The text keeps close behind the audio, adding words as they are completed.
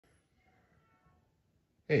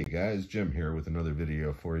Hey guys, Jim here with another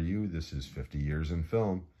video for you. This is 50 Years in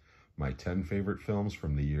Film, my 10 favorite films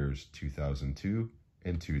from the years 2002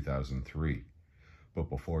 and 2003. But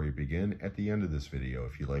before we begin, at the end of this video,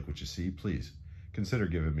 if you like what you see, please consider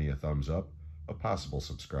giving me a thumbs up, a possible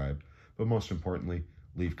subscribe, but most importantly,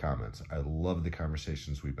 leave comments. I love the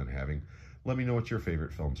conversations we've been having. Let me know what your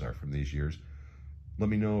favorite films are from these years. Let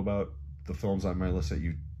me know about the films on my list that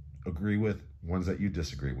you agree with, ones that you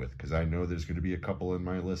disagree with, because I know there's going to be a couple in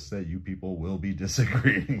my list that you people will be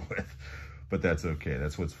disagreeing with, but that's okay.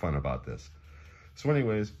 That's what's fun about this. So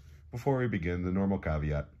anyways, before we begin, the normal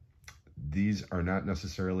caveat: these are not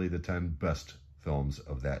necessarily the 10 best films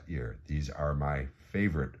of that year. These are my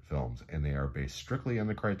favorite films, and they are based strictly on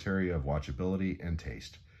the criteria of watchability and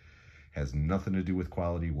taste. Has nothing to do with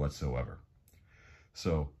quality whatsoever.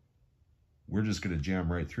 So we're just going to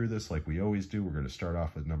jam right through this like we always do. We're going to start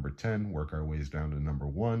off with number 10, work our ways down to number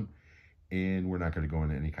 1, and we're not going to go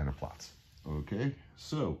into any kind of plots. Okay,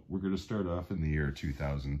 so we're going to start off in the year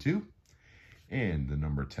 2002, and the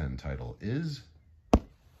number 10 title is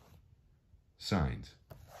Signs,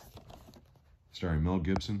 starring Mel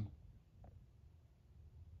Gibson,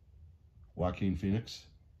 Joaquin Phoenix,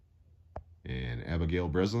 and Abigail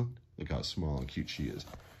Breslin. Look how small and cute she is.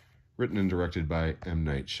 Written and directed by M.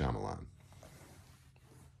 Night Shyamalan.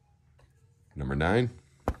 Number 9,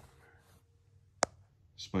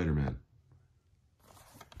 Spider-Man,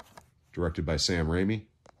 directed by Sam Raimi,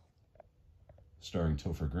 starring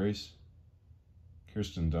Topher Grace,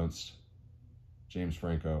 Kirsten Dunst, James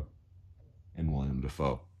Franco, and William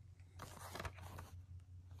Dafoe.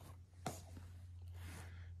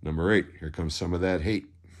 Number 8, here comes some of that hate.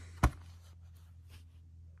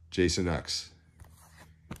 Jason X,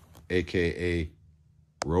 aka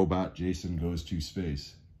Robot Jason Goes to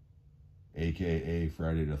Space, aka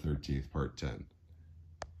Friday the 13th, Part 10.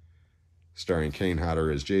 Starring Kane Hodder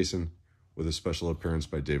as Jason, with a special appearance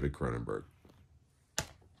by David Cronenberg.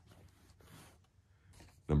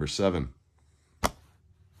 Number 7,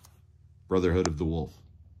 Brotherhood of the Wolf,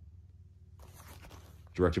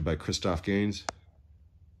 directed by Christoph Gaines,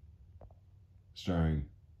 starring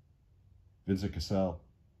Vincent Cassel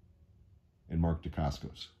and Mark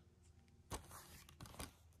Dacascos.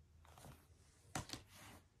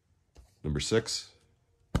 Number 6,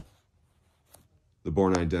 The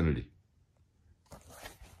Bourne Identity,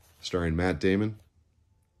 starring Matt Damon,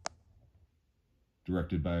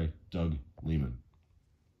 directed by Doug Liman.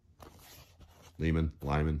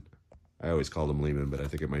 Lyman. I always called him Lehman, but I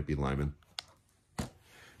think it might be Lyman.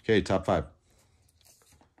 Okay, top 5.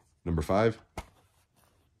 Number 5,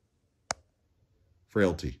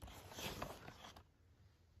 Frailty,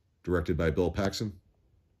 directed by Bill Paxton,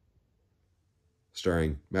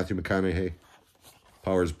 starring Matthew McConaughey,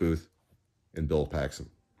 Powers Booth, and Bill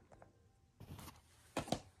Paxton.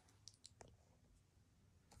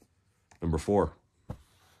 Number 4,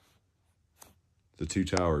 The Two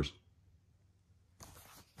Towers,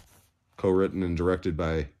 co-written and directed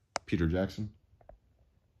by Peter Jackson,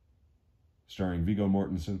 starring Viggo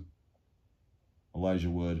Mortensen,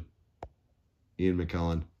 Elijah Wood, Ian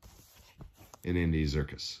McKellen, and Andy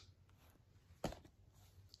Serkis.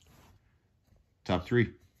 Top 3.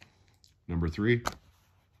 Number 3,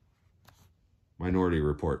 Minority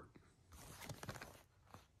Report,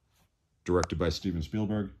 directed by Steven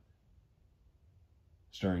Spielberg,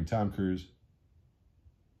 starring Tom Cruise,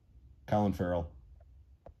 Colin Farrell,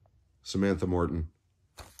 Samantha Morton,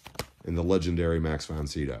 and the legendary Max von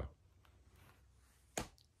Sydow.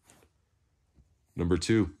 Number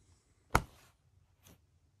 2,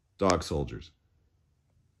 Dog Soldiers,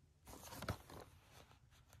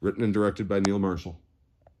 written and directed by Neil Marshall,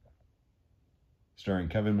 starring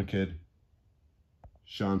Kevin McKidd,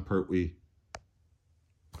 Sean Pertwee,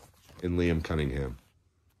 and Liam Cunningham.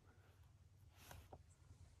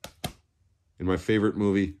 And my favorite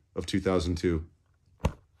movie of 2002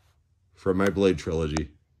 from my Blade trilogy,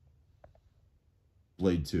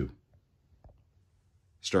 Blade 2,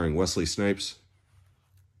 starring Wesley Snipes,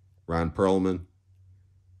 Ron Perlman,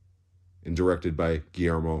 and directed by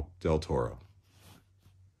Guillermo del Toro.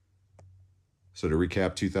 So to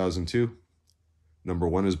recap 2002, number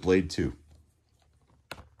 1 is Blade 2.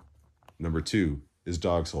 Number 2 is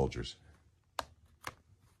Dog Soldiers.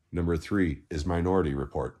 Number 3 is Minority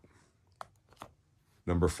Report.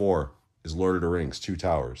 Number 4 is Lord of the Rings, Two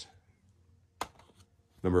Towers.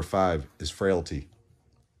 Number 5 is Frailty.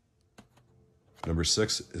 Number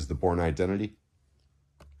 6 is The Bourne Identity.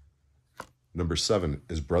 Number 7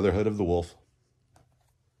 is Brotherhood of the Wolf.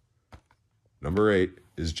 Number 8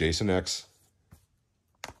 is Jason X.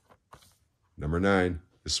 Number 9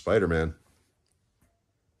 is Spider-Man.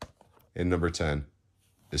 And number 10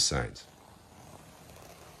 is Signs.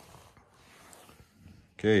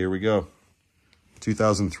 Okay, here we go.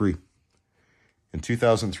 2003. And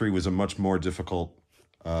 2003 was a much more difficult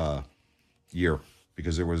year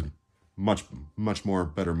because there was much more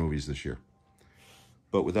better movies this year.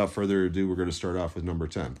 But without further ado, we're going to start off with number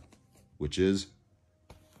 10, which is,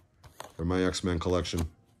 from my X-Men collection,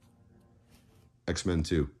 X-Men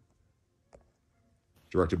 2.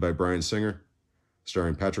 Directed by Bryan Singer,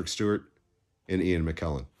 starring Patrick Stewart and Ian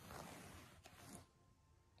McKellen.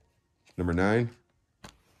 Number 9,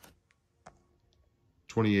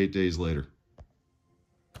 28 Days Later.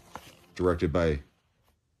 Directed by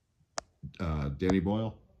Danny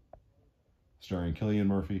Boyle, starring Cillian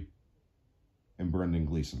Murphy and Brendan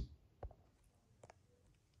Gleeson.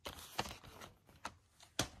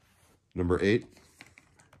 Number 8,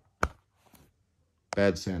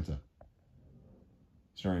 Bad Santa,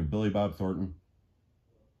 starring Billy Bob Thornton,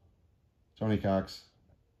 Tony Cox,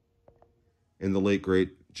 and the late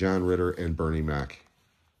great John Ritter and Bernie Mac.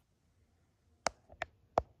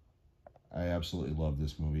 I absolutely love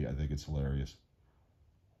this movie. I think it's hilarious.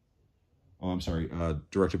 Oh, I'm sorry.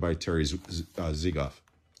 Directed by Terry Zwigoff.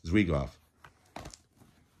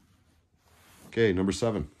 Okay, number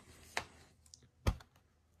 7.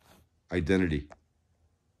 Identity.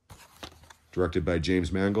 Directed by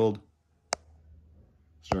James Mangold.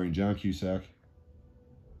 Starring John Cusack,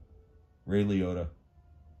 Ray Liotta,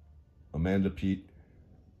 Amanda Peet,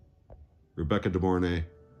 Rebecca De Mornay,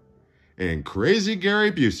 and crazy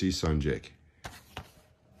Gary Busey's son, Jake.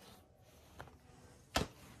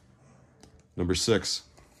 Number 6,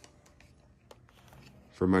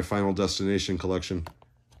 from my Final Destination collection,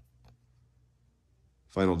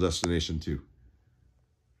 Final Destination 2.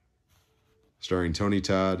 Starring Tony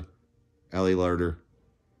Todd, Ali Larter,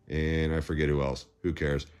 and I forget who else. Who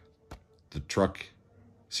cares? The truck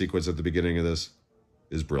sequence at the beginning of this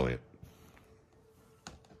is brilliant.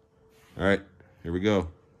 All right, here we go.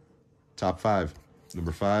 Top 5.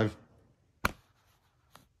 Number 5,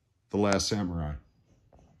 The Last Samurai.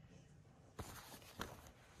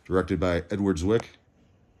 Directed by Edward Zwick.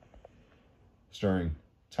 Starring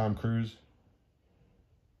Tom Cruise,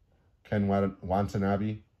 Ken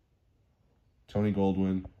Watanabe, Tony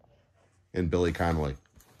Goldwyn, and Billy Connolly.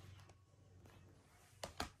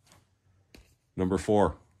 Number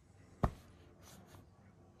 4,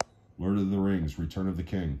 Lord of the Rings, Return of the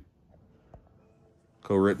King.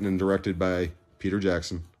 Co-written and directed by Peter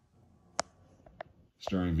Jackson.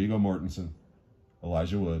 Starring Viggo Mortensen,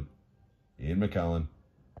 Elijah Wood, Ian McKellen,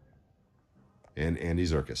 and Andy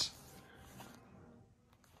Serkis.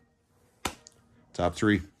 Top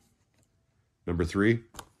 3. Number 3,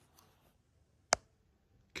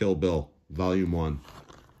 Kill Bill, Volume 1.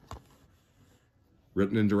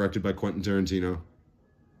 Written and directed by Quentin Tarantino.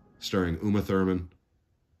 Starring Uma Thurman,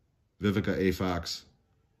 Vivica A. Fox,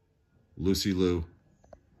 Lucy Liu,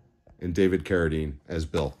 and David Carradine as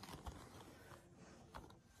Bill.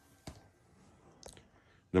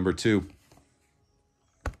 Number 2,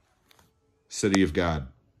 City of God.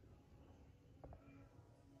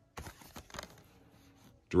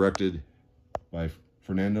 Directed by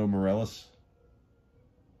Fernando Meirelles.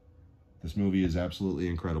 This movie is absolutely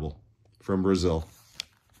incredible. From Brazil.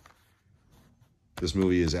 This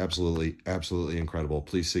movie is absolutely incredible.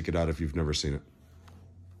 Please seek it out if you've never seen it.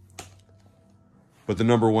 But the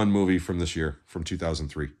number 1 movie from this year, from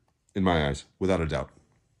 2003, in my eyes, without a doubt.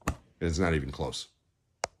 And it's not even close.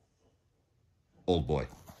 Old Boy.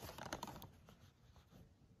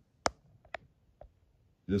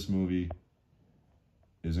 This movie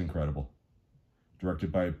is incredible.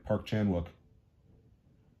 Directed by Park Chan-wook.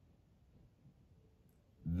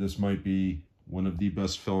 This might be one of the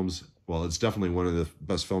best films. Well, it's definitely one of the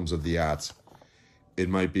best films of the aughts. It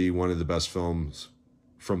might be one of the best films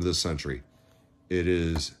from this century. It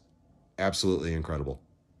is absolutely incredible.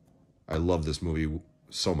 I love this movie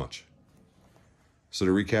so much. So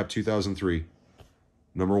to recap 2003,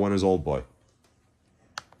 number 1 is Old Boy.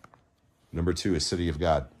 Number 2 is City of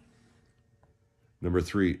God. Number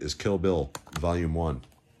 3 is Kill Bill, Volume 1.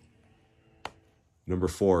 Number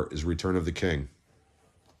 4 is Return of the King.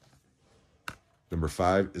 Number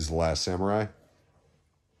 5 is The Last Samurai.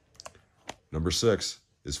 Number 6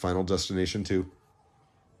 is Final Destination 2.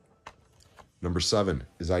 Number 7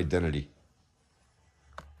 is Identity.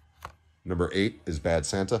 Number 8 is Bad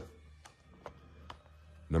Santa.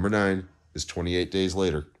 Number 9 is 28 Days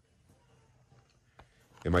Later.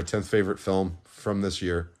 And my 10th favorite film from this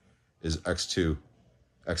year is X2,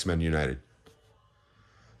 X-Men United.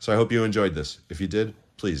 So I hope you enjoyed this. If you did,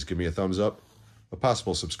 please give me a thumbs up, a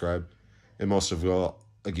possible subscribe, and most of all,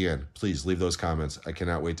 again, please leave those comments. I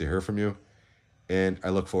cannot wait to hear from you. and I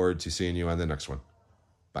look forward to seeing you on the next one.